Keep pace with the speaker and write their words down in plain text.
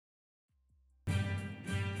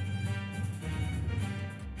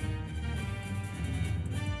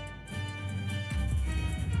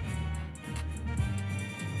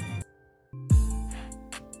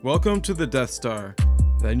Welcome to the Death Star,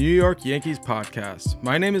 the New York Yankees podcast.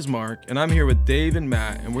 My name is Mark, and I'm here with Dave and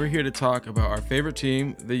Matt, and we're here to talk about our favorite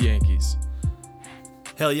team, the Yankees.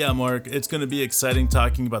 Hell yeah, Mark. It's going to be exciting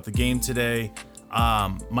talking about the game today.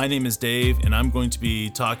 My name is Dave, and I'm going to be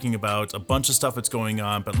talking about a bunch of stuff that's going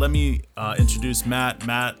on, but let me introduce Matt.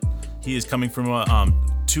 Matt, he is coming from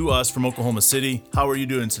to us from Oklahoma City. How are you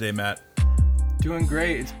doing today, Matt? Doing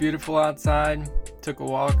great. It's beautiful outside. Took a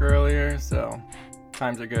walk earlier, so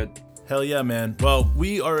times are good. Hell yeah, man. Well,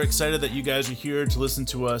 we are excited that you guys are here to listen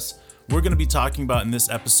to us. We're going to be talking about in this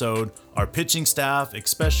episode our pitching staff,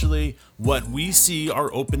 especially what we see our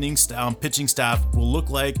pitching staff will look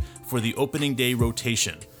like for the opening day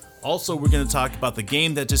rotation. Also, we're going to talk about the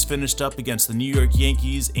game that just finished up against the New York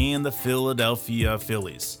Yankees and the Philadelphia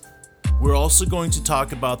Phillies. We're also going to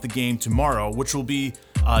talk about the game tomorrow, which will be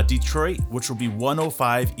Detroit, which will be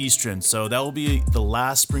 1:05 Eastern. So that will be the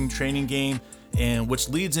last spring training game, and which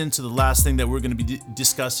leads into the last thing that we're going to be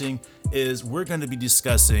discussing is we're going to be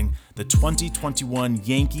discussing the 2021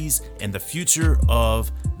 Yankees and the future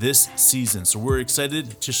of this season. So we're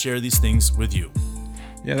excited to share these things with you.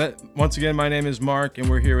 Yeah, once again, my name is Mark, and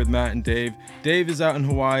we're here with Matt and Dave. Dave is out in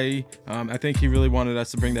Hawaii. I think he really wanted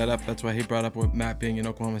us to bring that up. That's why he brought up with Matt being in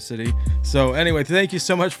Oklahoma City. So anyway, thank you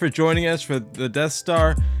so much for joining us for the Death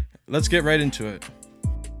Star. Let's get right into it.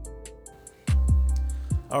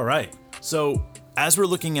 All right. So as we're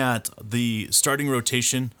looking at the starting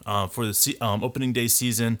rotation for the opening day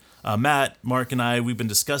season, Matt, Mark, and I, we've been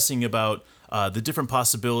discussing about the different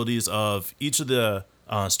possibilities of each of the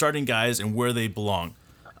starting guys and where they belong.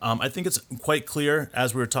 I think it's quite clear,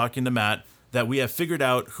 as we were talking to Matt, that we have figured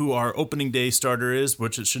out who our opening day starter is,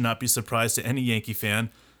 which it should not be a surprise to any Yankee fan,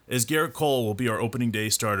 is Gerrit Cole will be our opening day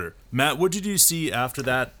starter. Matt, what did you see after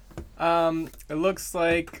that? It looks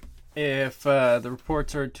like, if the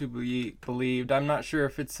reports are to be believed, I'm not sure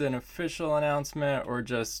if it's an official announcement or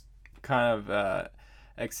just kind of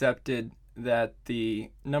accepted, that the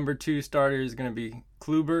number 2 starter is going to be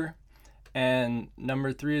Kluber and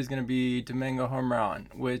number 3 is going to be Domingo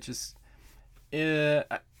Germán, which is a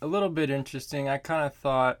little bit interesting. I kind of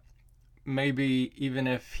thought maybe even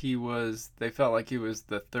if they felt like he was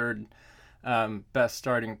the third best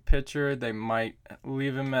starting pitcher, they might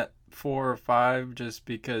leave him at 4 or 5 just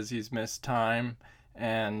because he's missed time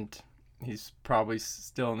and he's probably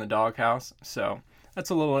still in the doghouse. So that's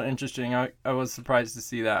a little interesting. I was surprised to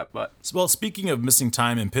see that. But well, speaking of missing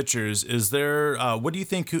time in pitchers, is there what do you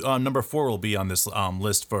think number 4 will be on this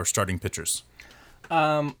list for starting pitchers?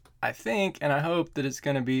 I think and I hope that it's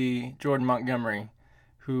going to be Jordan Montgomery,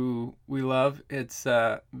 who we love. It's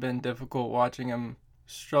been difficult watching him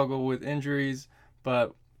struggle with injuries,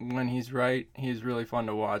 but when he's right, he's really fun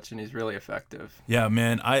to watch and he's really effective. Yeah,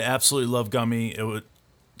 man, I absolutely love Gummy. It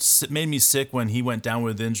made me sick when he went down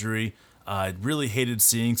with injury. I really hated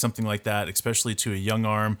seeing something like that, especially to a young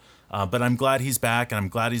arm. But I'm glad he's back, and I'm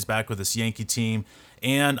glad he's back with this Yankee team.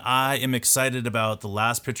 And I am excited about the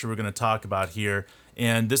last pitcher we're going to talk about here.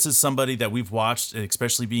 And this is somebody that we've watched,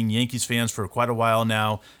 especially being Yankees fans for quite a while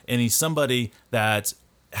now. And he's somebody that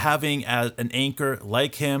having as an anchor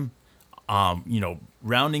like him,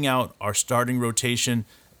 rounding out our starting rotation,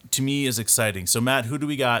 to me is exciting. So, Matt, who do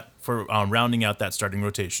we got for rounding out that starting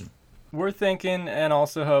rotation? We're thinking and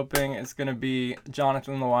also hoping it's going to be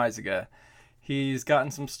Jonathan Loaisiga. He's gotten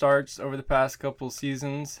some starts over the past couple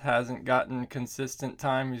seasons, hasn't gotten consistent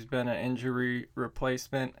time. He's been an injury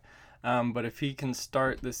replacement. But if he can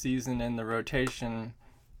start the season in the rotation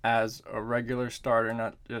as a regular starter,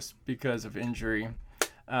 not just because of injury,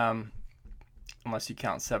 unless you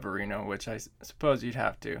count Severino, which I suppose you'd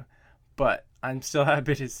have to. But I'm still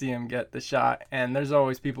happy to see him get the shot. And there's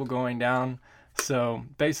always people going down. So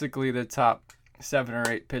basically the top 7 or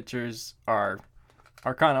 8 pitchers are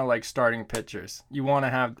kind of like starting pitchers. You want to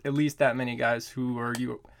have at least that many guys who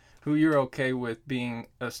you're okay with being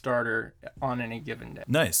a starter on any given day.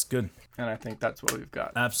 Nice, good. And I think that's what we've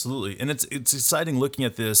got. Absolutely. And it's exciting looking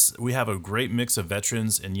at this. We have a great mix of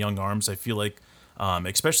veterans and young arms. I feel like,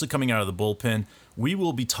 especially coming out of the bullpen, we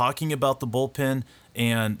will be talking about the bullpen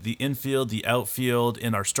and the infield, the outfield,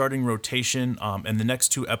 and our starting rotation. In the next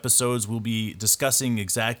 2 episodes, we'll be discussing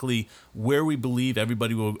exactly where we believe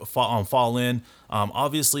everybody will fall in.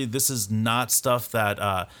 Obviously, this is not stuff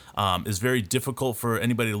that is very difficult for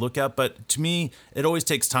anybody to look at, but to me, it always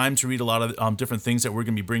takes time to read a lot of different things that we're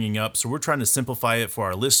going to be bringing up. So we're trying to simplify it for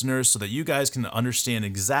our listeners so that you guys can understand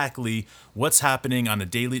exactly what's happening on a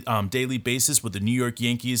daily basis with the New York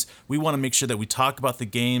Yankees. We want to make sure that we talk about the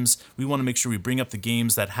games. We want to make sure we bring up the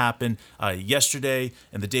games that happened yesterday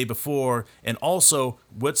and the day before, and also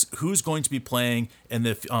who's going to be playing in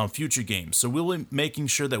the future games. So we'll be making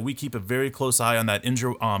sure that we keep a very close eye on that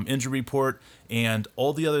injury report and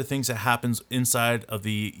all the other things that happens inside of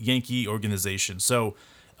the Yankee organization. So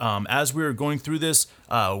as we're going through this,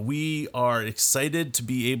 we are excited to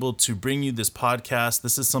be able to bring you this podcast.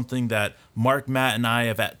 This is something that Mark, Matt, and I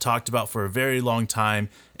have talked about for a very long time.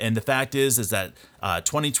 And the fact is that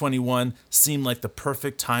 2021 seemed like the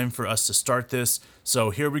perfect time for us to start this. So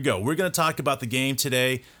here we go. We're going to talk about the game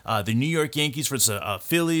today, the New York Yankees versus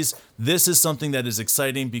Phillies. This is something that is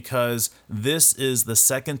exciting because this is the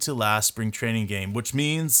second to last spring training game, which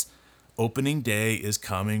means opening day is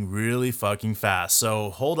coming really fucking fast.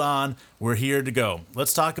 So hold on, we're here to go.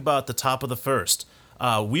 Let's talk about the top of the first.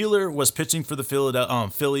 Wheeler was pitching for the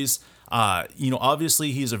Phillies.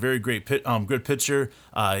 Obviously he's a very good pitcher.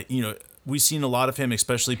 We've seen a lot of him,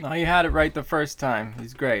 especially. No, you had it right the first time.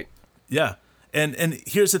 He's great. Yeah. And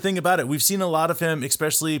here's the thing about it. We've seen a lot of him,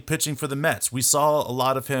 especially pitching for the Mets. We saw a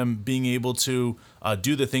lot of him being able to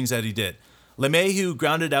do the things that he did. LeMahieu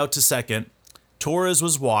grounded out to second. Torres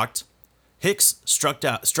was walked. Hicks struck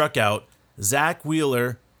out. Zach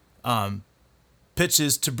Wheeler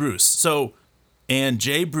pitches to Bruce. And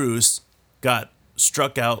Jay Bruce got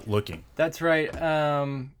struck out looking. That's right.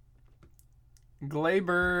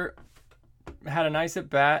 Gleyber had a nice at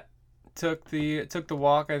bat. Took the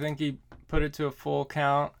walk. I think he put it to a full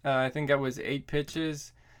count. I think that was 8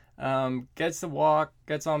 pitches. Gets the walk.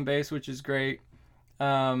 Gets on base, which is great.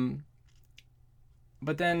 But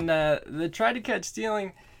then the try to catch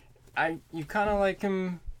stealing. You kind of like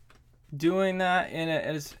him doing that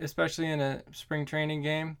especially in a spring training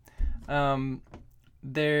game.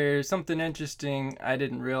 There's something interesting I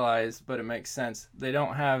didn't realize, but it makes sense. They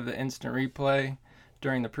don't have the instant replay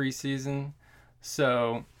during the preseason,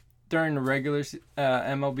 so during the regular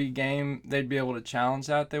MLB game, they'd be able to challenge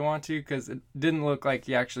that if they want to, because it didn't look like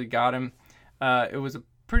he actually got him. It was a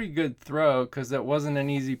pretty good throw because it wasn't an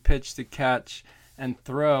easy pitch to catch and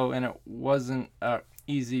throw, and it wasn't an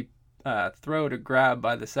easy throw to grab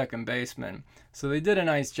by the second baseman. So they did a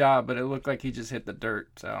nice job, but it looked like he just hit the dirt.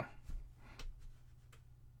 So,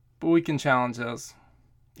 but we can challenge those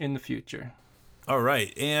in the future. All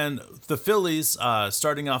right, and the Phillies,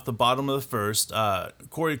 starting off the bottom of the first,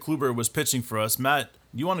 Corey Kluber was pitching for us. Matt,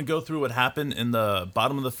 you want to go through what happened in the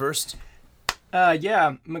bottom of the first?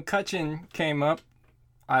 Yeah, McCutchen came up.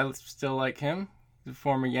 I still like him. He's a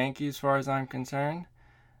former Yankee as far as I'm concerned.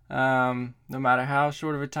 No matter how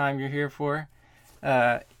short of a time you're here for.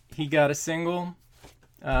 He got a single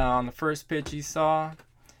on the first pitch he saw.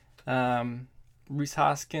 Rhys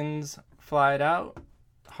Hoskins flied out.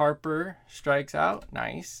 Harper strikes out.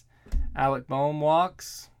 Nice. Alec Boehm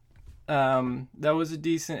walks. That was a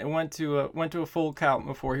decent. It went to a full count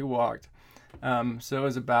before he walked. So it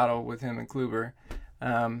was a battle with him and Kluber.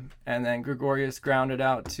 And then Gregorius grounded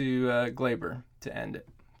out to Gleyber to end it.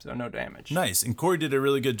 So no damage. Nice. And Corey did a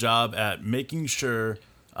really good job at making sure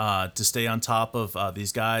to stay on top of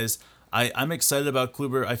these guys. I'm excited about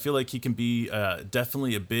Kluber. I feel like he can be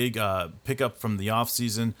definitely a big pickup from the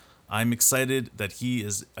offseason. I'm excited that he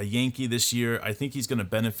is a Yankee this year. I think he's going to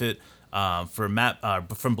benefit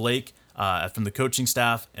from Blake, from the coaching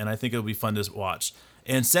staff, and I think it'll be fun to watch.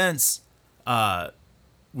 And since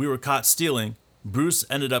we were caught stealing, Bruce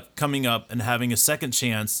ended up coming up and having a second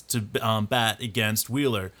chance to bat against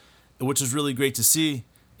Wheeler, which is really great to see.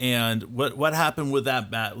 And what happened with that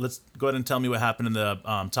bat? Let's go ahead and tell me what happened in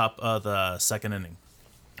the top of the second inning.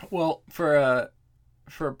 Well, for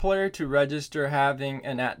a player to register having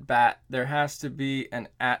an at-bat, there has to be an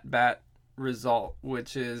at-bat result,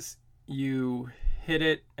 which is you hit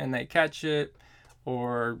it and they catch it,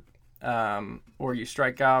 or you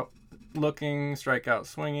strike out looking, strike out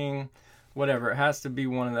swinging, whatever. It has to be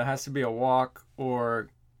one of them. It has to be a walk, or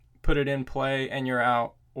put it in play and you're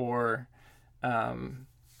out, or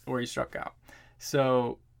you struck out.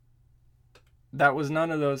 So that was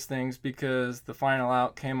none of those things because the final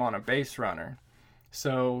out came on a base runner.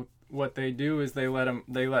 So what they do is they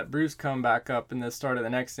let Bruce come back up in the start of the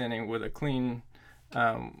next inning with a clean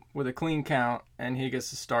count, and he gets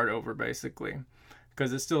to start over basically,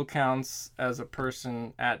 because it still counts as a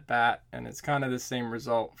person at bat, and it's kind of the same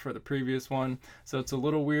result for the previous one. So it's a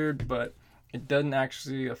little weird, but it doesn't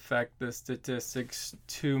actually affect the statistics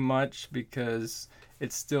too much because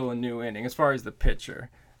it's still a new inning as far as the pitcher.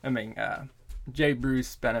 I mean, Jay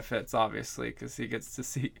Bruce benefits obviously because he gets to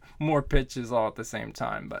see more pitches all at the same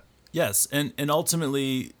time. But yes, and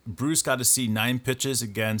ultimately Bruce got to see 9 pitches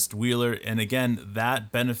against Wheeler, and again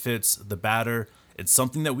that benefits the batter. It's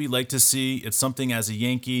something that we like to see. It's something as a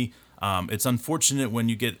Yankee It's unfortunate when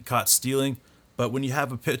you get caught stealing, but when you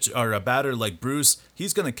have a pitch or a batter like Bruce,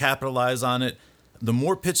 he's going to capitalize on it. The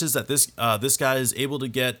more pitches that this guy is able to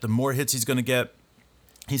get, the more hits he's going to get.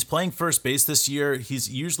 He's playing first base this year. He's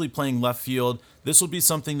usually playing left field. This will be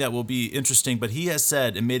something that will be interesting, but he has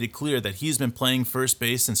said and made it clear that he's been playing first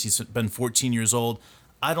base since he's been 14 years old.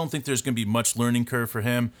 I don't think there's going to be much learning curve for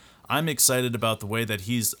him. I'm excited about the way that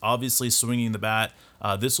he's obviously swinging the bat.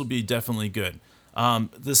 This will be definitely good.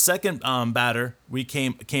 The second batter we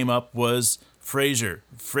came up was Frazier.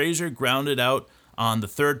 Frazier grounded out on the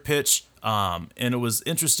third pitch, and it was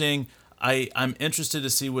interesting. I'm interested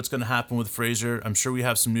to see what's going to happen with Frazier. I'm sure we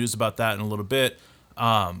have some news about that in a little bit,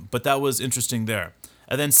 but that was interesting there.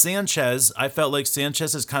 And then Sanchez, I felt like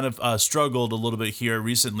Sanchez has kind of struggled a little bit here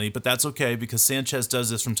recently, but that's okay because Sanchez does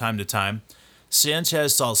this from time to time.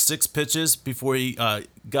 Sanchez saw 6 pitches before he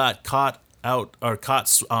got caught out or caught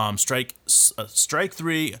strike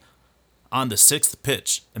 3 on the 6th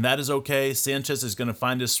pitch, and that is okay. Sanchez is going to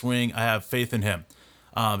find his swing. I have faith in him.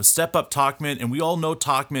 Step up Tauchman, and we all know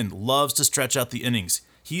Tauchman loves to stretch out the innings.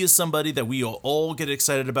 He is somebody that we all get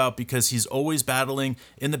excited about because he's always battling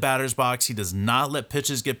in the batter's box. He does not let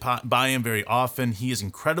pitches get by him very often. He is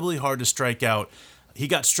incredibly hard to strike out. He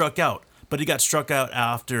got struck out, but he got struck out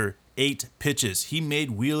after 8 pitches. He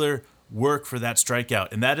made Wheeler work for that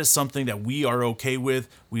strikeout, and that is something that we are okay with.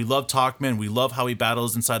 We love Tauchman. We love how he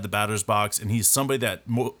battles inside the batter's box, and he's somebody that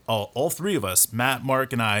all three of us, Matt,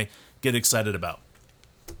 Mark, and I, get excited about.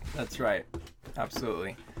 That's right.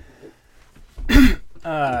 Absolutely.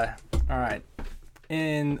 All right.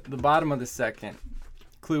 In the bottom of the second,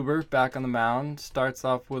 Kluber back on the mound, starts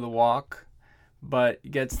off with a walk, but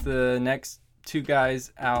gets the next 2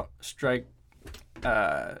 guys out, strikes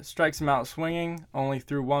them out swinging, only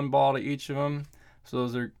threw 1 ball to each of them. So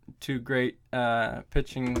those are 2 great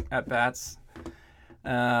pitching at-bats.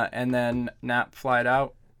 And then Knapp flied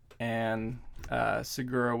out, and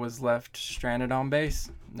Segura was left stranded on base.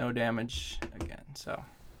 No damage again. So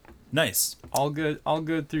nice. All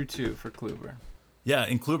good through 2 for Kluber. Yeah,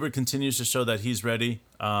 and Kluber continues to show that he's ready.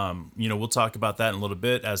 We'll talk about that in a little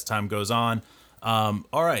bit as time goes on. All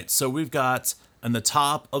right, so we've got in the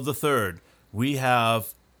top of the third, we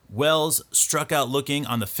have Wells struck out looking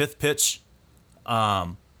on the 5th pitch.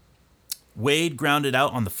 Wade grounded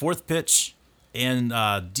out on the 4th pitch, and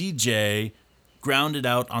DJ grounded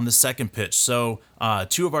out on the 2nd pitch. So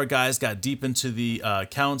 2 of our guys got deep into the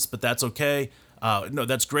counts, but that's okay. No,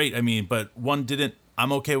 that's great. I mean, but 1 didn't.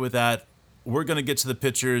 I'm okay with that. We're going to get to the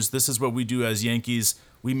pitchers. This is what we do as Yankees.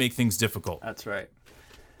 We make things difficult. That's right.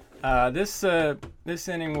 This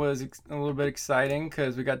inning was a little bit exciting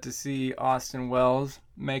because we got to see Austin Wells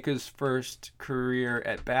make his first career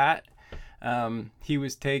at bat. He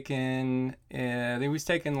was taken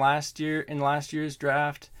last year's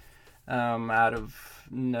draft out of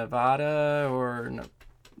Nevada or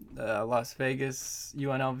Las Vegas,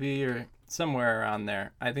 UNLV, or somewhere around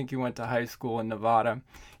there. I think he went to high school in Nevada.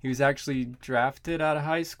 He was actually drafted out of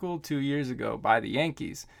high school 2 years ago by the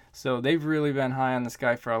Yankees. So they've really been high on this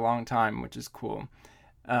guy for a long time, which is cool.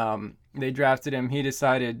 They drafted him. He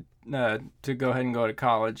decided to go ahead and go to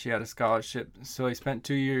college. He had a scholarship. So he spent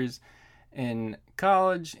 2 years in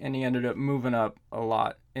college, and he ended up moving up a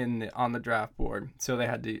lot on the draft board. So they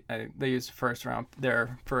had to they used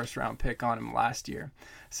their first round pick on him last year.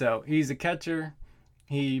 So he's a catcher.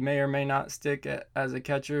 He may or may not stick as a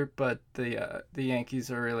catcher, but the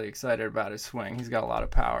Yankees are really excited about his swing. He's got a lot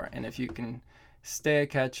of power, and if you can stay a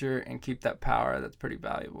catcher and keep that power, that's pretty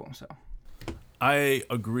valuable. So I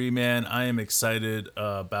agree, man. I am excited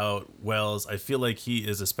about Wells. I feel like he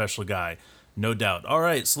is a special guy, no doubt. All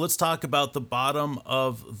right, so let's talk about the bottom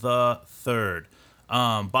of the third.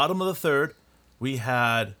 Bottom of the third, we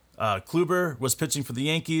had Kluber was pitching for the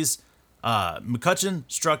Yankees. McCutchen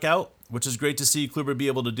struck out, which is great to see Kluber be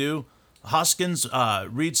able to do. Hoskins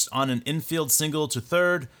reached on an infield single to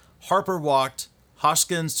third. Harper walked.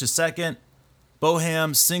 Hoskins to second.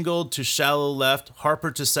 Boham singled to shallow left.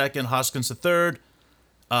 Harper to second. Hoskins to third.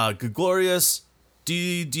 Gregorius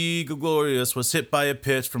was hit by a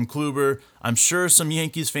pitch from Kluber. I'm sure some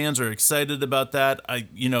Yankees fans are excited about that.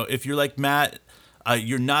 If you're like Matt,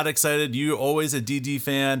 you're not excited. You're always a DD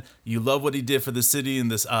fan. You love what he did for the city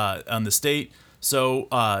and this on the state. So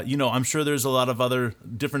I'm sure there's a lot of other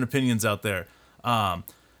different opinions out there.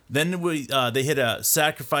 Then they hit a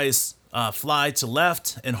sacrifice fly to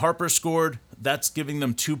left, and Harper scored. That's giving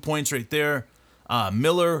them 2 points right there.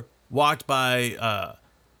 Miller walked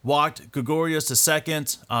Gregorius to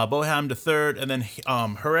second, Boham to third, and then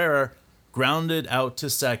Herrera grounded out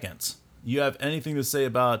to second. You have anything to say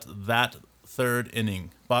about that third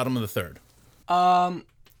inning, bottom of the third?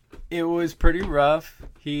 It was pretty rough.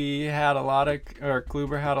 He had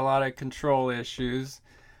Kluber had a lot of control issues.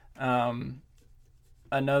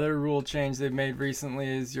 Another rule change they've made recently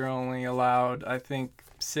is you're only allowed, I think,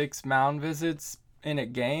 6 mound visits in a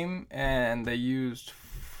game, and they used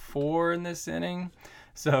 4 in this inning.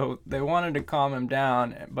 So they wanted to calm him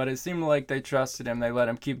down, but it seemed like they trusted him. They let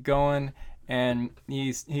him keep going, and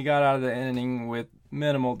he got out of the inning with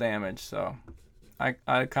minimal damage. So I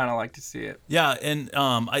kind of like to see it. Yeah, and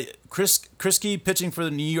Kriske pitching for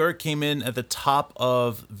the New York came in at the top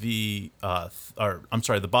of the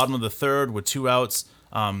the bottom of the third with 2 outs.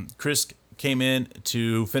 Kriske came in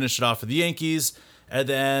to finish it off for the Yankees, and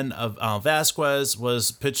then Vasquez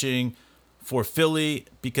was pitching for Philly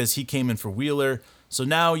because he came in for Wheeler. So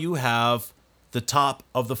now you have the top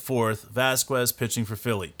of the fourth, Vasquez pitching for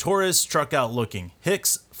Philly. Torres struck out looking.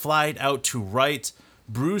 Hicks flied out to right.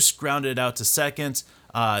 Bruce grounded out to second.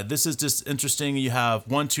 This is just interesting. You have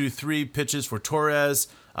 1, 2, 3 pitches for Torres,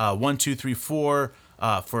 1, 2, 3, 4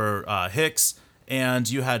 for Hicks, and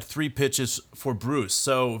you had 3 pitches for Bruce.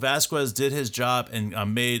 So Vasquez did his job and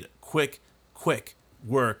made quick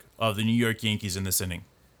work of the New York Yankees in this inning.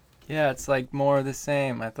 Yeah, it's like more of the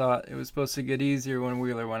same. I thought it was supposed to get easier when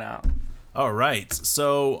Wheeler went out. All right.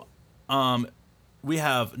 So we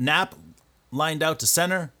have Knapp lined out to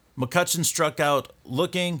center. McCutchen struck out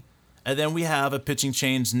looking. And then we have a pitching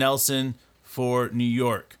change, Nelson for New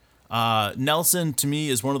York. Nelson, to me,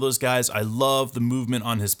 is one of those guys. I love the movement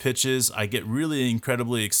on his pitches. I get really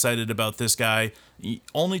incredibly excited about this guy.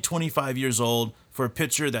 Only 25 years old. For a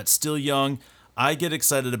pitcher that's still young, I get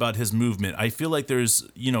excited about his movement. I feel like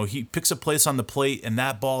he picks a place on the plate, and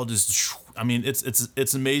that ball just,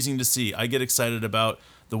 it's amazing to see. I get excited about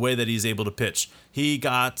the way that he's able to pitch. He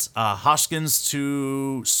got Hoskins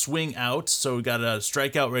to swing out, so we got a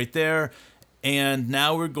strikeout right there. And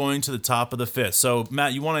now we're going to the top of the fifth. So,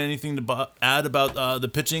 Matt, you want anything to add about the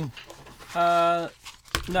pitching? No.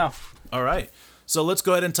 All right. So let's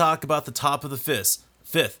go ahead and talk about the top of the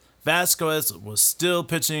fifth. Vasquez was still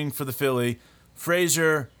pitching for the Philly.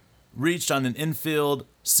 Frazier reached on an infield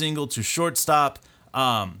single to shortstop.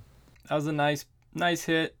 That was a nice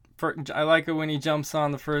hit. I like it when he jumps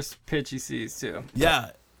on the first pitch he sees too.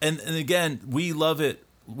 Yeah, and again, we love it.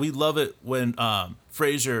 We love it when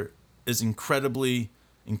Frazier is incredibly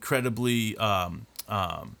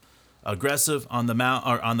aggressive on the mount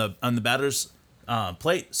or on the batter's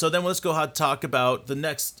plate. So then let's go ahead and talk about the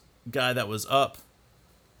next guy that was up.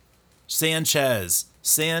 Sanchez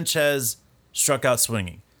struck out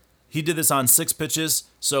swinging. He did this on 6 pitches,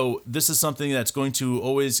 so this is something that's we're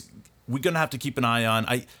going to have to keep an eye on.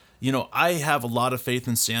 I have a lot of faith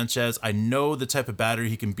in Sanchez. I know the type of batter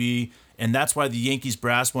he can be, and that's why the Yankees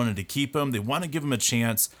brass wanted to keep him. They want to give him a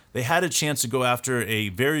chance. They had a chance to go after a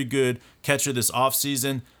very good catcher this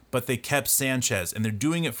offseason, but they kept Sanchez, and they're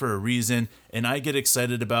doing it for a reason, and I get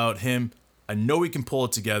excited about him. I know he can pull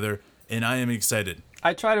it together, and I am excited.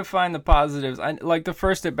 I try to find the positives. Like the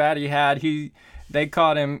first at bat he had, they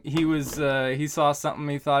caught him. He saw something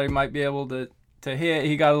he thought he might be able to hit.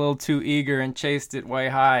 He got a little too eager and chased it way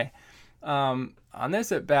high. On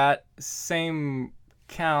this at bat, same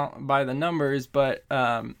count by the numbers, but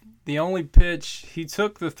the only pitch, he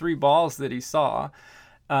took the 3 balls that he saw.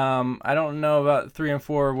 I don't know about 3 and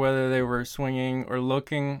 4 whether they were swinging or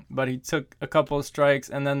looking, but he took a couple of strikes,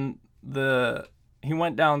 and then he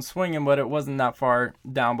went down swinging, but it wasn't that far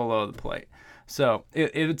down below the plate. So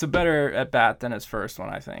it's a better at bat than his first one,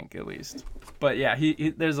 I think, at least. But yeah,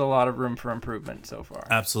 there's a lot of room for improvement so far.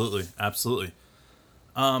 Absolutely.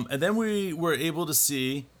 And then we were able to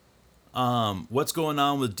see what's going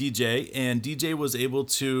on with DJ, and DJ was able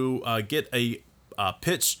to get a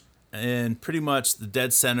pitch in pretty much the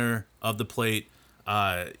dead center of the plate.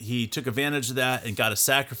 He took advantage of that and got a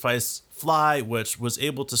sacrifice fly, which was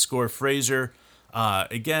able to score Frazier.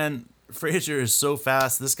 Again, Frazier is so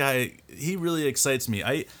fast. This guy, he really excites me.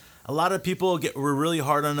 A lot of people were really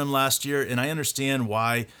hard on him last year, and I understand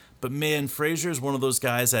why. But man, Frazier is one of those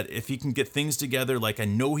guys that if he can get things together like I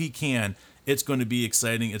know he can, it's going to be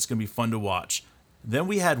exciting. It's going to be fun to watch. Then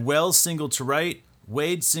we had Wells single to right,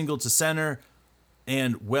 Wade single to center,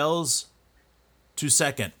 and Wells to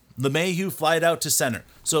second. LeMahieu flied out to center.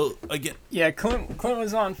 So again, yeah, Clint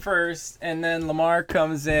was on first, and then Lamar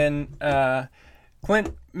comes in.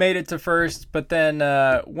 Clint made it to first, but then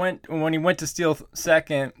when he went to steal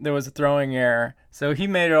second, there was a throwing error. So he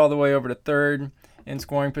made it all the way over to third in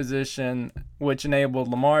scoring position, which enabled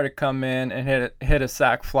Lamar to come in and hit a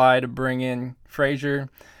sac fly to bring in Frazier.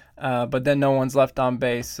 But then no one's left on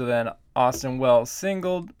base, so then Austin Wells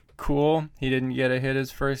singled. Cool. He didn't get a hit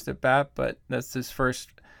his first at bat, but that's his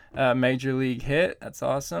first major league hit. That's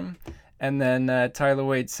awesome. And then Tyler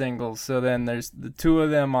Wade singles. So then there's the two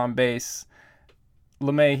of them on base.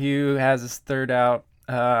 LeMahieu has his third out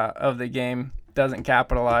of the game. Doesn't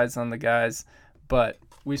capitalize on the guys, but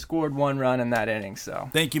we scored 1 run in that inning. So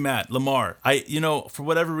thank you, Matt. Lamar. For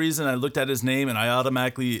whatever reason, I looked at his name and I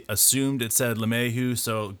automatically assumed it said LeMahieu.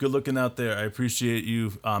 So good looking out there. I appreciate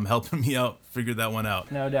you helping me out, figure that one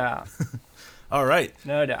out. No doubt. All right.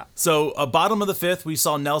 No doubt. So, bottom of the 5th, we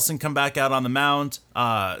saw Nelson come back out on the mound.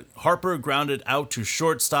 Harper grounded out to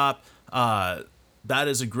shortstop. That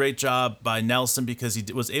is a great job by Nelson because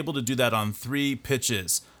he was able to do that on 3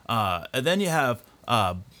 pitches. And then you have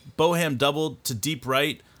Boham doubled to deep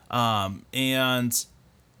right, and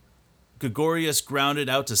Gregorius grounded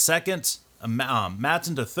out to second,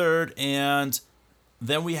 Matson to third, and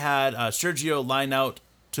then we had Sergio line out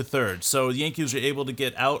to third. So the Yankees were able to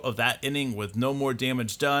get out of that inning with no more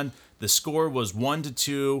damage done. The score was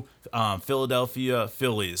 1-2 Philadelphia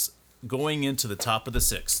Phillies going into the top of the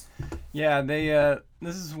 6th. Yeah, they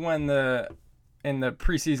this is when in the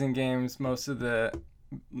preseason games most of the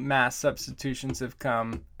mass substitutions have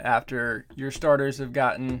come after your starters have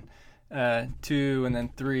gotten 2 and then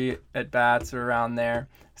 3 at bats or around there.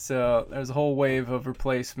 So there's a whole wave of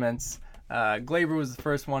replacements. Gleyber was the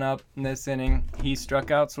first one up in this inning. He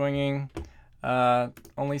struck out swinging.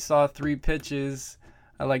 Only saw 3 pitches.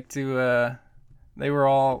 I like to. They were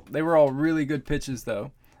all really good pitches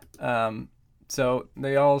though. So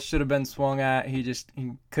they all should have been swung at. He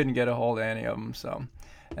couldn't get a hold of any of them. So,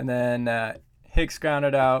 and then Hicks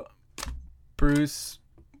grounded out. Bruce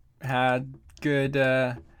had good.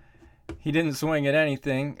 He didn't swing at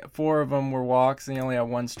anything. 4 of them were walks, and he only had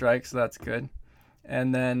 1 strike, so that's good.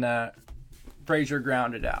 And then Frazier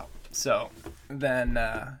grounded out. So then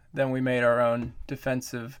we made our own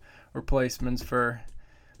defensive replacements for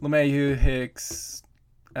LeMahieu, Hicks,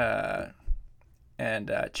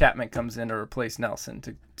 and Chapman comes in to replace Nelson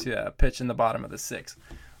to pitch in the bottom of the 6th,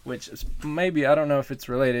 which is maybe, I don't know if it's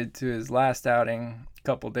related to his last outing a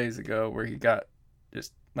couple days ago where he got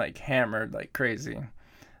just like hammered like crazy.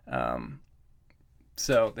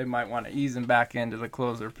 So they might want to ease him back into the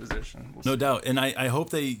closer position. No doubt. And I hope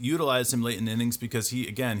they utilize him late in innings because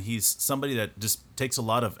he's somebody that just takes a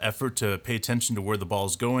lot of effort to pay attention to where the ball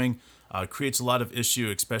is going, creates a lot of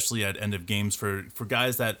issue, especially at end of games for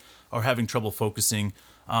guys that are having trouble focusing.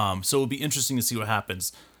 So it'll be interesting to see what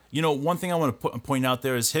happens. One thing I want to point out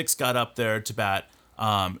there is Hicks got up there to bat,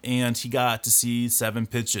 and he got to see 7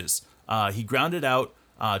 pitches. He grounded out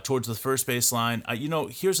towards the first base line.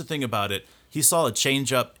 Here's the thing about it. He saw a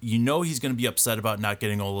changeup. He's going to be upset about not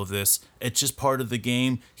getting all of this. It's just part of the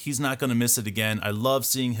game. He's not going to miss it again. I love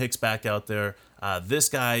seeing Hicks back out there. This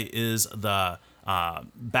guy is the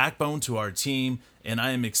backbone to our team, and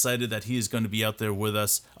I am excited that he is going to be out there with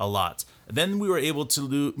us a lot. Then we were able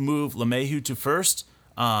to move LeMahieu to first,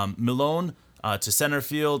 Milone to center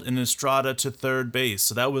field, and Estrada to third base.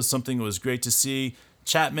 So that was something that was great to see.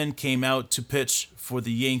 Chapman came out to pitch for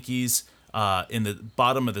the Yankees in the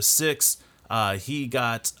bottom of the 6th. He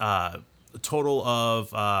got a total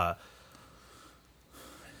of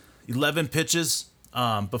 11 pitches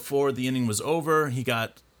before the inning was over. He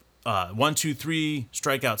got 1, 2, 3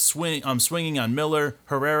 strikeout swinging on Miller.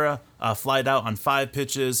 Herrera flied out on 5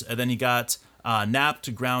 pitches, and then he got Knapp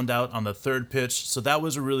to ground out on the 3rd pitch. So that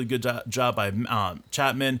was a really good job by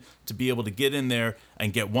Chapman to be able to get in there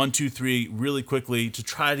and get 1, 2, 3 really quickly to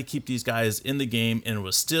try to keep these guys in the game. And it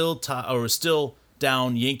was still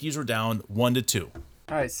down. Yankees were down 1-2. All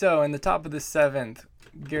right, so in the top of the 7th,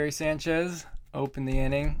 Gary Sanchez opened the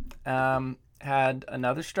inning, had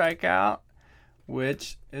another strikeout,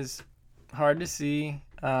 which is hard to see.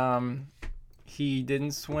 He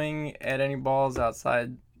didn't swing at any balls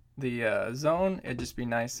outside the zone. It'd just be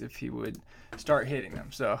nice if he would start hitting them.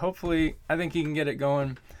 So hopefully, I think he can get it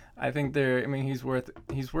going. I think he's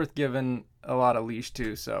worth giving a lot of leash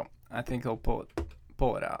to. So I think he'll pull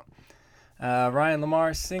it out. Ryan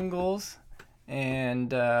Lamar singles,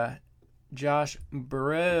 and Josh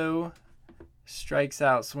Burrow strikes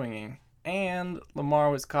out swinging. And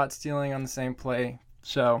Lamar was caught stealing on the same play.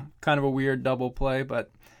 So kind of a weird double play,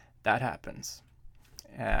 but that happens.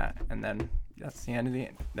 And then that's the end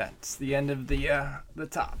of the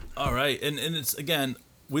top. All right, and it's, again,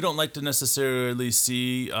 we don't like to necessarily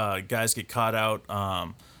see guys get caught out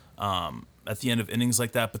at the end of innings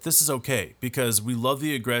like that, but this is okay because we love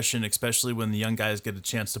the aggression, especially when the young guys get a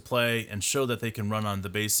chance to play and show that they can run on the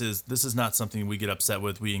bases. This is not something we get upset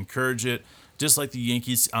with. We encourage it, just like the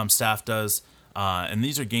Yankees staff does. And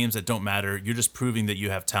these are games that don't matter. You're just proving that you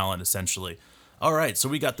have talent, essentially. All right, so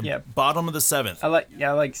we got the Yep. bottom of the 7th. I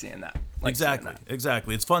like seeing that.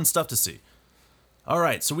 Exactly. It's fun stuff to see. All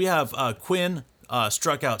right, so we have Quinn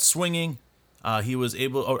struck out swinging.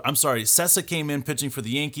 Sessa came in pitching for the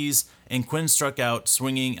Yankees, and Quinn struck out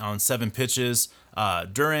swinging on 7 pitches.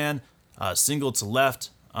 Duran singled to left,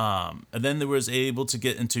 and then there was able to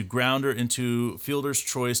get into grounder into fielder's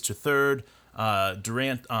choice to third.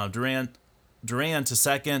 Duran to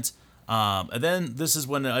second. And then this is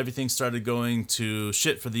when everything started going to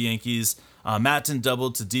shit for the Yankees. Matton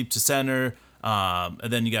doubled to deep to center.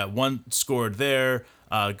 And then you got 1 scored there.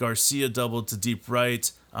 Garcia doubled to deep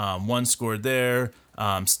right. 1 scored there.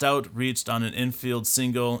 Stout reached on an infield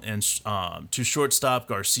single, and to shortstop,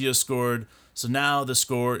 Garcia scored. So now the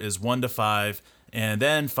score is 1-5. And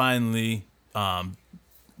then finally,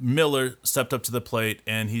 Miller stepped up to the plate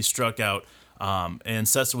and he struck out. And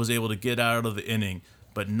Sessa was able to get out of the inning,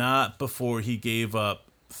 but not before he gave up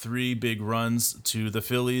 3 big runs to the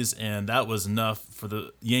Phillies, and that was enough for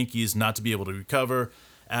the Yankees not to be able to recover.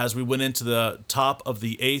 As we went into the top of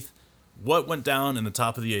the 8th, what went down in the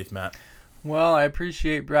top of the 8th, Matt? Well, I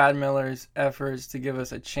appreciate Brad Miller's efforts to give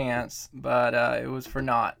us a chance, but it was for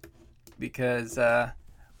naught because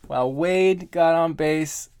while Wade got on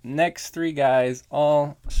base, next 3 guys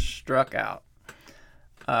all struck out.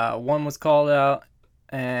 1 was called out,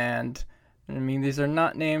 and I mean, these are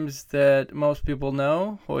not names that most people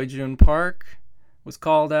know. Hoy-Jun Park was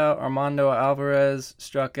called out, Armando Alvarez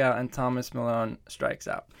struck out, and Thomas Malone strikes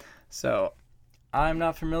out. So I'm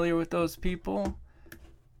not familiar with those people,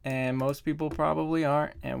 and most people probably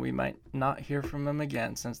aren't, and we might not hear from them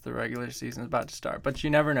again since the regular season is about to start. But you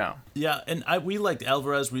never know. Yeah, and we liked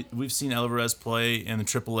Alvarez. We've seen Alvarez play in the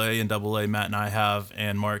AAA and AA. Matt and I have,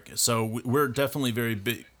 and Mark. So we're definitely very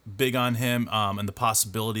big on him and the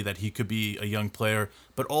possibility that he could be a young player.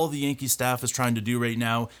 But all the Yankee staff is trying to do right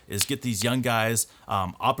now is get these young guys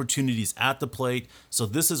opportunities at the plate. So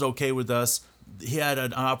this is okay with us. He had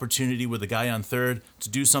an opportunity with a guy on third to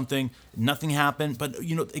do something. Nothing happened. But,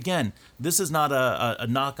 again, this is not a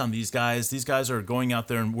knock on these guys. These guys are going out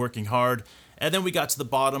there and working hard. And then we got to the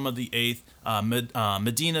bottom of the 8th.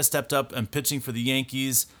 Medina stepped up and pitching for the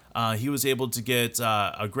Yankees. He was able to get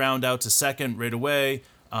a ground out to second right away.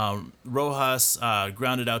 Rojas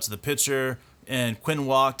grounded out to the pitcher, and Quinn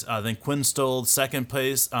walked. Then Quinn stole second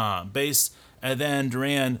base, and then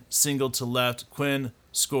Duran singled to left. Quinn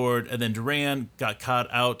scored, and then Duran got caught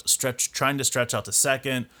out, trying to stretch out to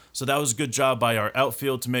second. So that was a good job by our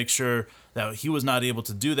outfield to make sure that he was not able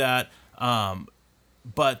to do that.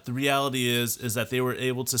 But the reality is that they were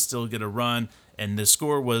able to still get a run, and the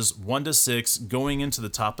score was 1-6 going into the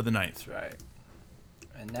top of the 9th. That's right.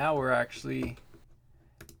 And now we're actually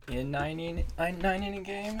in 9 inning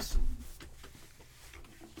games.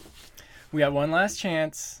 We had one last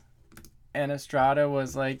chance, and Estrada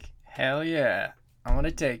was like, hell yeah, I want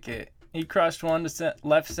to take it. He crushed one to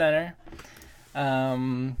left center,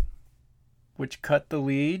 which cut the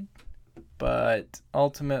lead, but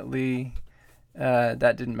ultimately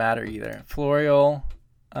that didn't matter either. Florial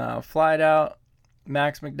flied out.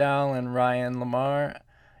 Max McDowell and Ryan Lamar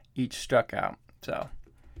each struck out. So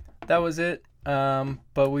that was it.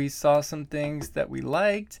 But we saw some things that we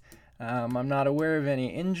liked. I'm not aware of any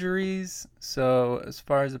injuries. So as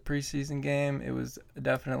far as a preseason game, it was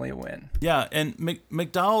definitely a win. Yeah, and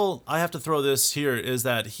McDowell, I have to throw this here, is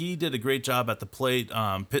that he did a great job at the plate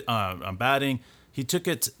on batting. He took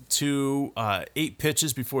it to 8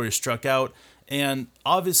 pitches before he struck out. And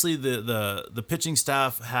obviously the pitching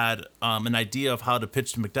staff had an idea of how to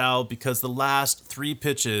pitch to McDowell because the last 3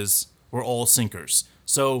 pitches were all sinkers.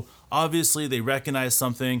 So obviously they recognized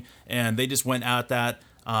something and they just went at that.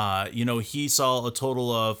 He saw a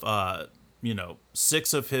total of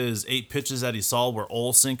 6 of his 8 pitches that he saw were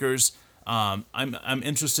all sinkers. I'm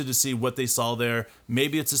interested to see what they saw there.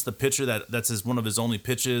 Maybe it's just the pitcher that's one of his only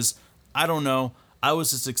pitches. I don't know. I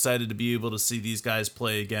was just excited to be able to see these guys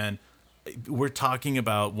play again. We're talking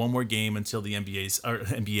about one more game until the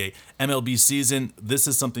MLB season. This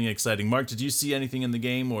is something exciting. Mark, did you see anything in the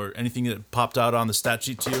game or anything that popped out on the stat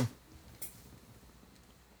sheet to you?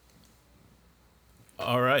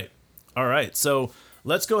 All right. So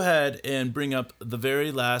let's go ahead and bring up the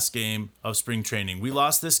very last game of spring training. We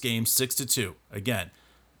lost this game 6-2. Again,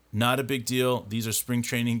 not a big deal. These are spring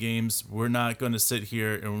training games. We're not going to sit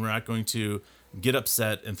here and we're not going to get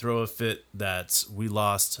upset and throw a fit that we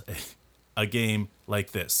lost a game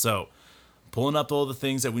like this. So pulling up all the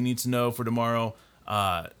things that we need to know for tomorrow.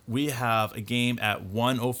 We have a game at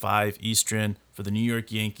 1:05 Eastern for the New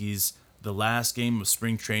York Yankees. The last game of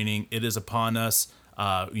spring training. It is upon us.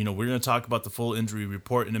 We're going to talk about the full injury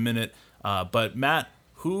report in a minute. But Matt,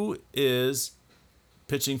 who is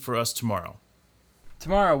pitching for us tomorrow?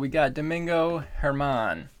 Tomorrow we got Domingo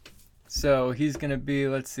Germán. So he's going to be,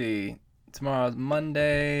 let's see, tomorrow's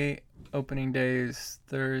Monday, opening day is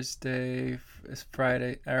Thursday, is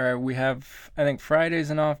Friday. We have, I think Friday's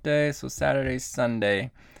an off day, so Saturday's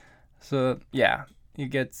Sunday. So yeah, he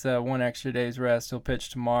gets 1 extra day's rest. He'll pitch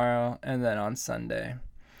tomorrow and then on Sunday.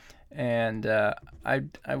 And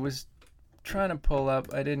I was trying to pull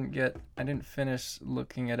up. I didn't finish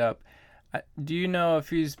looking it up. Do you know if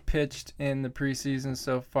he's pitched in the preseason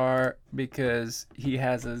so far? Because he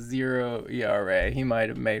has a 0 ERA. He might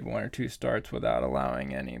have made 1 or 2 starts without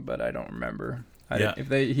allowing any, but I don't remember. If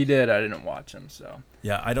he did, I didn't watch him. So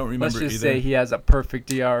yeah, I don't remember. Let's just either. say he has a perfect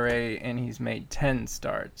ERA and he's made 10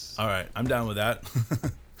 starts. All right, I'm down with that.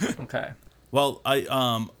 Okay. Well,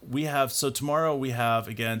 we have tomorrow we have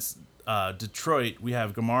against Detroit. We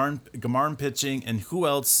have Germán pitching, and who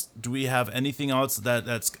else do we have? Anything else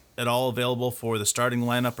that's at all available for the starting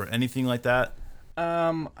lineup or anything like that?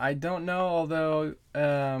 I don't know. Although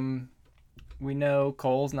we know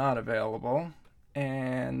Cole's not available,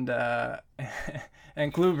 and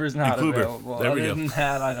and Kluber's not available. There we Other go. than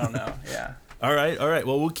that, I don't know. Yeah. All right.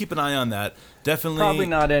 Well, we'll keep an eye on that. Definitely. Probably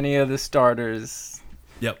not any of the starters.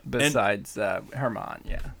 Yep. Besides Germán,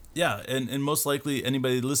 yeah. Yeah, and most likely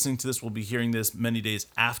anybody listening to this will be hearing this many days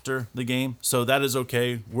after the game, so that is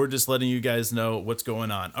okay. We're just letting you guys know what's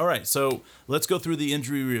going on. All right, so let's go through the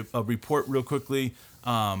injury report real quickly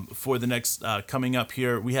for the next coming up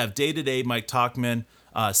here. We have day-to-day Mike Tauchman,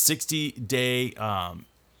 60-day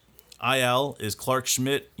IL is Clark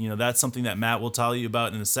Schmidt. That's something that Matt will tell you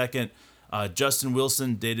about in a second. Justin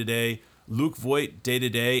Wilson, day-to-day. Luke Voigt,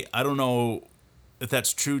 day-to-day. I don't know if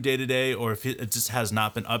that's true day-to-day or if it just has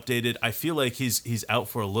not been updated. I feel like he's out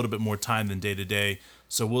for a little bit more time than day-to-day,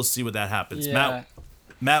 so we'll see what that happens. Yeah.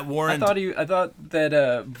 Matt Warren. I thought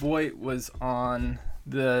that Voigt was on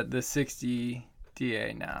the 60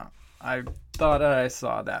 DA now. I thought I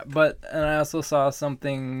saw that, and I also saw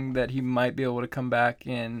something that he might be able to come back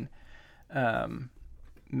in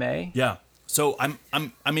May. Yeah. So I'm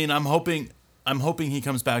hoping he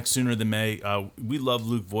comes back sooner than May. We love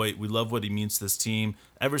Luke Voigt. We love what he means to this team.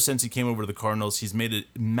 Ever since he came over to the Cardinals, he's made a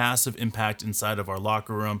massive impact inside of our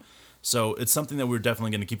locker room. So it's something that we're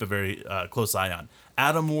definitely going to keep a very close eye on.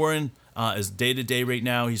 Adam Warren is day-to-day right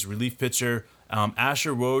now. He's a relief pitcher.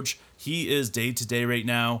 Asher Woj, he is day-to-day right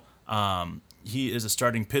now. He is a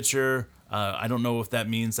starting pitcher. I don't know if that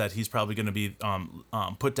means that he's probably going to be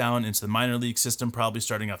put down into the minor league system, probably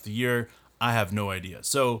starting off the year. I have no idea.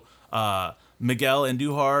 So Miguel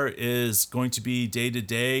Andujar is going to be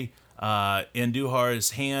day-to-day.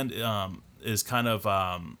 Andujar's hand is kind of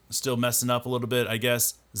still messing up a little bit, I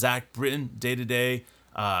guess. Zach Britton, day-to-day.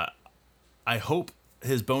 I hope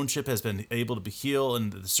his bone chip has been able to heal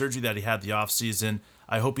and the surgery that he had the offseason.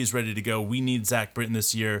 I hope he's ready to go. We need Zach Britton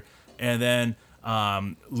this year. And then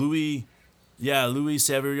Luis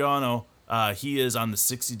Severiano, he is on the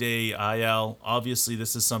 60-day IL. Obviously,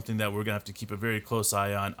 this is something that we're going to have to keep a very close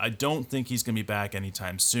eye on. I don't think he's going to be back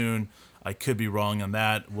anytime soon. I could be wrong on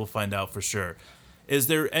that. We'll find out for sure. Is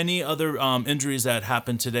there any other injuries that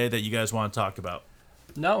happened today that you guys want to talk about?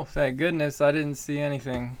 No, thank goodness. I didn't see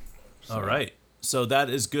anything. So. All right. So that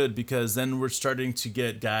is good because then we're starting to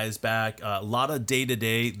get guys back. A lot of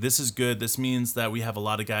day-to-day. This is good. This means that we have a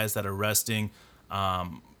lot of guys that are resting.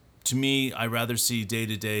 To me, I rather see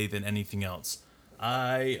day-to-day than anything else.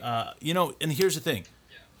 And here's the thing.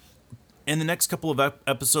 In the next couple of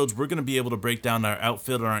episodes, we're going to be able to break down our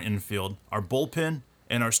outfield and our infield, our bullpen,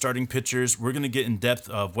 and our starting pitchers. We're going to get in depth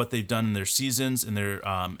of what they've done in their seasons and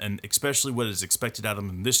and especially what is expected out of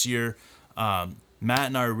them this year. Matt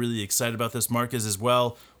and I are really excited about this. Marcus as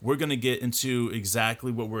well. We're going to get into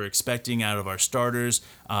exactly what we're expecting out of our starters.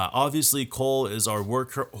 Obviously, Cole is our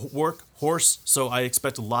workhorse, so I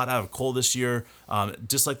expect a lot out of Cole this year,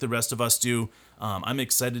 just like the rest of us do. I'm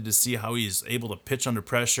excited to see how he's able to pitch under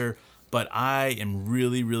pressure, but I am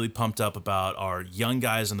really, really pumped up about our young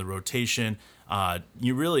guys in the rotation.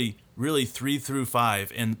 You really 3 through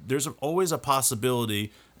 5, and there's always a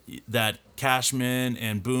possibility that Cashman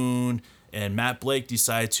and Boone and Matt Blake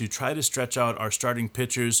decide to try to stretch out our starting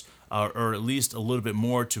pitchers, or at least a little bit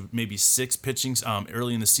more to maybe 6 pitchers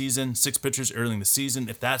early in the season.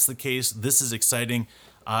 If that's the case, this is exciting.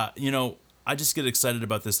 I just get excited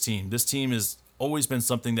about this team. This team has always been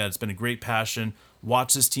something that's been a great passion.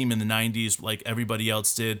 Watched this team in the 90s like everybody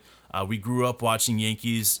else did. We grew up watching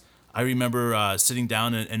Yankees. I remember sitting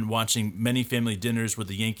down and watching many family dinners with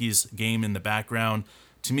the Yankees game in the background.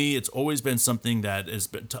 To me, it's always been something that has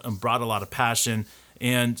brought a lot of passion.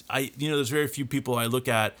 And there's very few people I look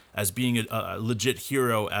at as being a legit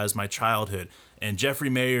hero as my childhood. And Jeffrey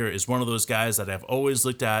Mayer is one of those guys that I've always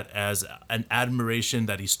looked at as an admiration,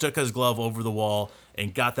 that he stuck his glove over the wall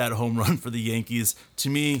and got that home run for the Yankees. To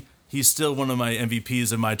me, he's still one of my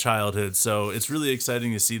MVPs in my childhood. So it's really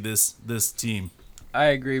exciting to see this team. I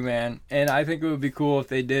agree, man. And I think it would be cool if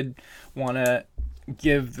they did want to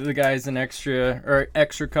give the guys an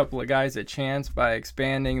extra couple of guys a chance by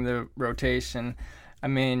expanding the rotation. I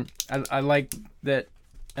mean, I like that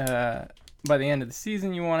by the end of the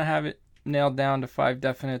season you want to have it nailed down to 5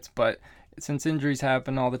 definites, but since injuries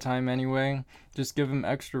happen all the time anyway, just give them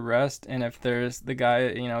extra rest. And if there's the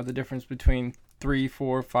guy, the difference between 3,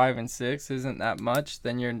 4, 5, and 6 isn't that much,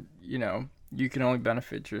 then you can only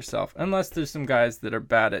benefit yourself, unless there's some guys that are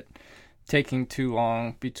bad at taking too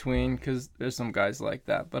long between, because there's some guys like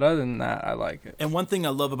that. But other than that, I like it. And one thing I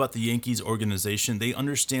love about the Yankees organization, they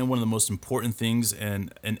understand one of the most important things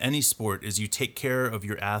in any sport is you take care of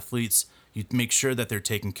your athletes. You make sure that they're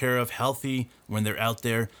taken care of, healthy when they're out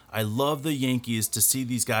there. I love the Yankees to see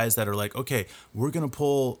these guys that are like, okay, we're going to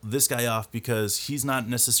pull this guy off because he's not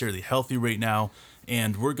necessarily healthy right now,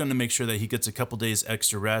 and we're going to make sure that he gets a couple days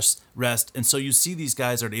extra rest. And so you see these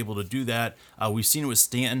guys are able to do that. We've seen it with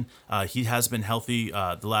Stanton. He has been healthy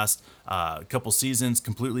the last couple seasons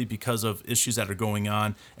completely because of issues that are going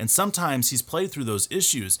on. And sometimes he's played through those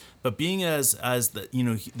issues. But being as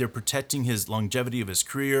they're protecting his longevity of his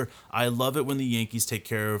career, I love it when the Yankees take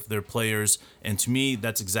care of their players. And to me,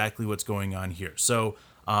 that's exactly what's going on here. So,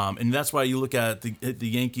 and that's why you look at the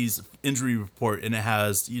Yankees injury report and it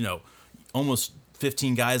has, almost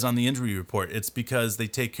 15 guys on the injury report. It's because they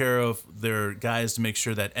take care of their guys to make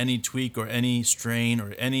sure that any tweak or any strain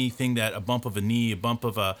or anything, that a bump of a knee, a bump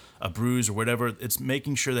of a bruise or whatever, it's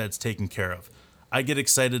making sure that it's taken care of. I get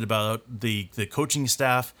excited about the coaching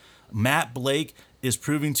staff. Matt Blake is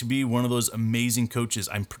proving to be one of those amazing coaches.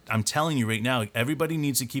 I'm telling you right now, everybody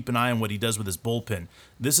needs to keep an eye on what he does with his bullpen.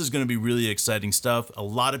 This is going to be really exciting stuff. A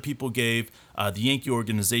lot of people gave the Yankee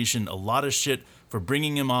organization a lot of shit for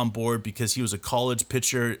bringing him on board because he was a college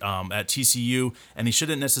pitcher at TCU, and he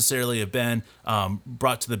shouldn't necessarily have been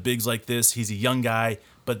brought to the bigs like this. He's a young guy,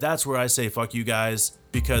 but that's where I say fuck you guys,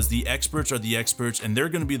 because the experts are the experts, and they're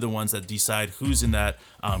going to be the ones that decide who's in that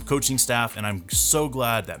coaching staff, and I'm so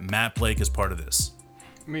glad that Matt Blake is part of this.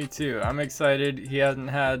 Me too. I'm excited. He hasn't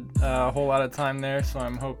had a whole lot of time there, so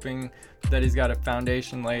I'm hoping that he's got a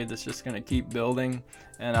foundation laid that's just going to keep building.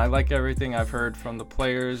 And I like everything I've heard from the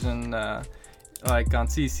players and like on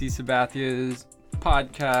CC Sabathia's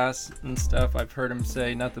podcast and stuff. I've heard him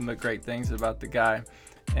say nothing but great things about the guy,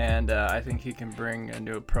 and I think he can bring a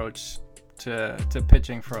new approach to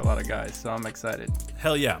pitching for a lot of guys, so I'm excited.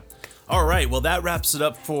 Hell yeah. All right, well, that wraps it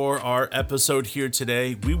up for our episode here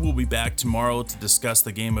today. We will be back tomorrow to discuss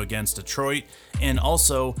the game against Detroit, and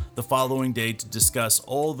also the following day to discuss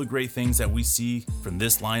all the great things that we see from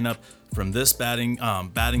this lineup, from this batting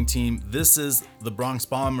team. This is the Bronx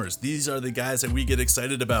Bombers. These are the guys that we get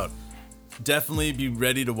excited about. Definitely be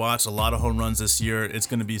ready to watch a lot of home runs this year. It's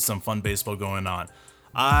going to be some fun baseball going on.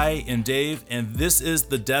 I am Dave, and this is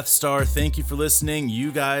the Death Star. Thank you for listening.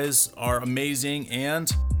 You guys are amazing,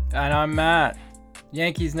 and I'm Matt.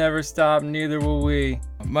 Yankees never stop, neither will we.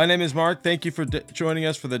 My name is Mark. Thank you for joining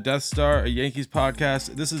us for the Death Star, a Yankees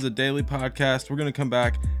podcast. This is a daily podcast. We're going to come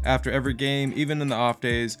back after every game, even in the off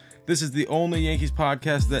days. This is the only Yankees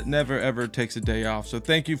podcast that never, ever takes a day off. So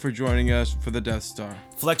thank you for joining us for the Death Star.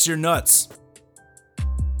 Flex your nuts.